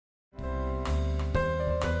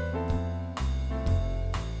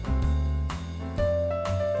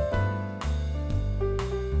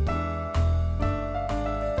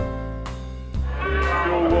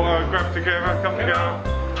photograph together, come together.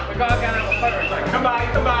 We gotta get a photograph. Come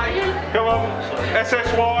back, come back. Come on.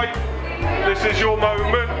 SSY, this is your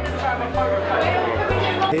moment.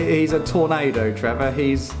 He's a tornado, Trevor.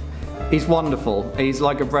 He's wonderful. He's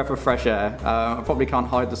like a breath of fresh air. I probably can't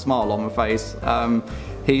hide the smile on my face.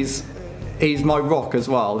 He's my rock as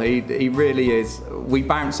well. He really is. We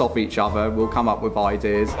bounce off each other. We'll come up with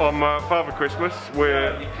ideas. On Father Christmas,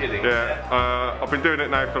 I've been doing it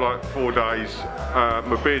now for like 4 days.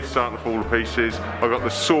 My beard's starting to fall to pieces. I've got the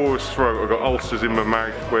sorest throat. I've got ulcers in my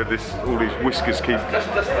mouth where all these whiskers keep.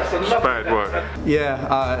 It's bad work.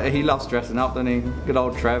 Yeah, he loves dressing up, doesn't he? Good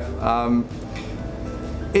old Trev.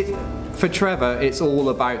 For Trevor, it's all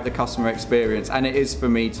about the customer experience, and it is for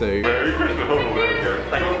me too. Merry Christmas! Oh,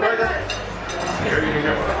 there we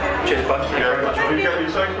go. Cheers, bud. Thank you very much. Will you get me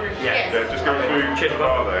safely? Yeah. Just go through. Cheers,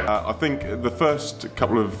 bar there. I think the first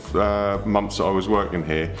couple of months that I was working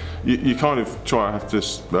here, you kind of have to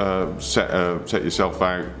set yourself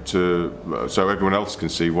out so everyone else can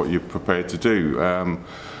see what you're prepared to do. And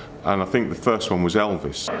I think the first one was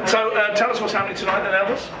Elvis. So tell us what's happening tonight then,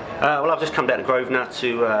 Elvis. Well, I've just come down to Grosvenor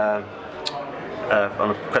to on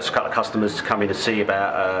a request a couple of customers to come in and see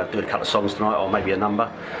about doing a couple of songs tonight, or maybe a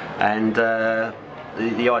number, and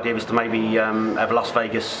the idea is to maybe have a Las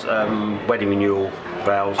Vegas wedding renewal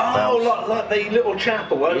vows. Oh, like the little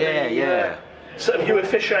chapel, won't it? Yeah. So you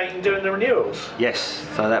officiating doing the renewals? Yes,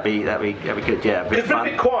 so that'd be good. Yeah, It's been a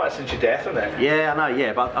bit quiet since your death, hasn't it? Yeah, I know.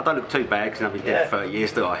 Yeah, but I don't look too bad because I've been dead for 30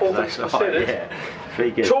 years, do I? All things considered. Yeah,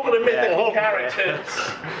 pretty good. Talking of mythical characters.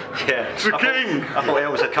 Yeah, it's the king. I thought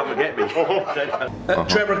Elvis had come to get me.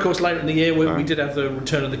 Trevor, of course, later in the year we did have the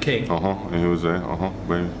Return of the King. He was there.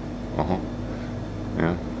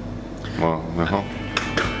 Yeah. Well.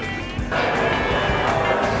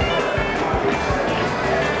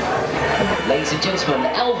 Ladies and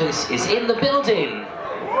gentlemen, Elvis is in the building.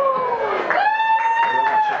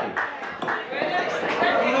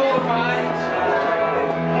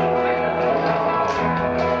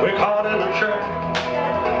 We're caught in a trap.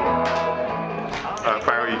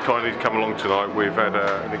 Barry kindly come along tonight. We've had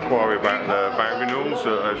an inquiry about the VAT renewals,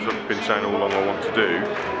 as I've been saying all along I want to do,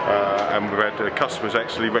 and we've had customers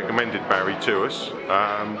actually recommended Barry to us.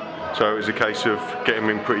 So it was a case of getting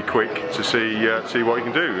him in pretty quick to see what he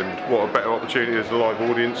can do, and what a better opportunity. There's a live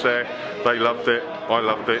audience there. They loved it, I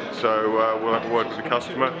loved it, so we'll have a word with the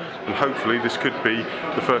customer, and hopefully this could be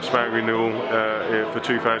the first VAT renewal for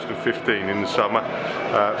 2015 in the summer.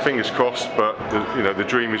 Fingers crossed, but the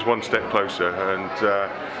dream is one step closer, and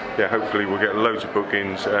yeah, hopefully we'll get loads of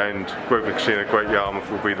bookings, and Grosvenor Casino Great Yarmouth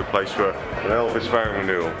will be the place for an Elvis VAT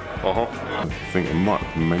renewal. I think I might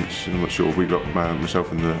have mentioned, I'm not sure, we got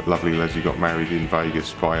myself and the lovely Leslie got married in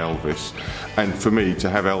Vegas by Elvis, and for me to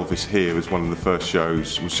have Elvis here as one of the first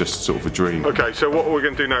shows was just sort of a dream. Okay, so what we're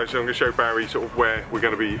going to do now is I'm going to show Barry sort of where we're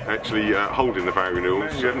going to be actually holding the VAT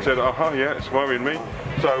renewals. You haven't said, yeah, it's worrying me.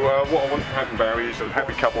 So what I want to happen, Barry, is that the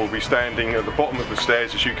happy couple will be standing at the bottom of the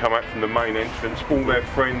stairs as you come out from the main entrance. All their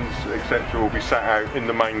friends, etc., will be sat out in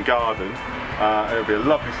the main garden. It'll be a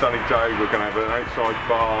lovely sunny day. We're going to have an outside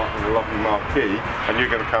bar and a lovely marquee, and you're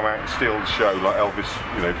going to come out and steal the show like Elvis,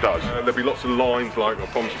 does. There'll be lots of lines like, I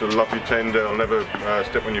promise to love you tender, I'll never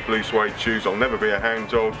step on your blue suede shoes, I'll never be a hound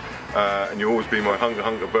dog, and you'll always be my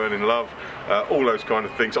hunger burning love. All those kind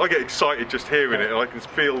of things. I get excited just hearing it, and I can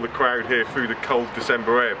feel the crowd here through the cold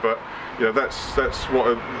December air, but that's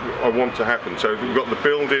what I want to happen. So we've got the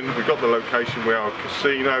building, we've got the location, we are a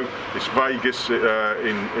casino, it's Vegas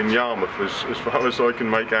in Yarmouth as far as I can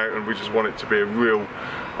make out, and we just want it to be a real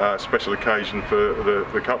special occasion for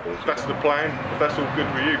the couples. That's the plan. If that's all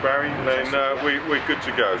good with you, Barry, then we're good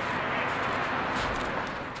to go.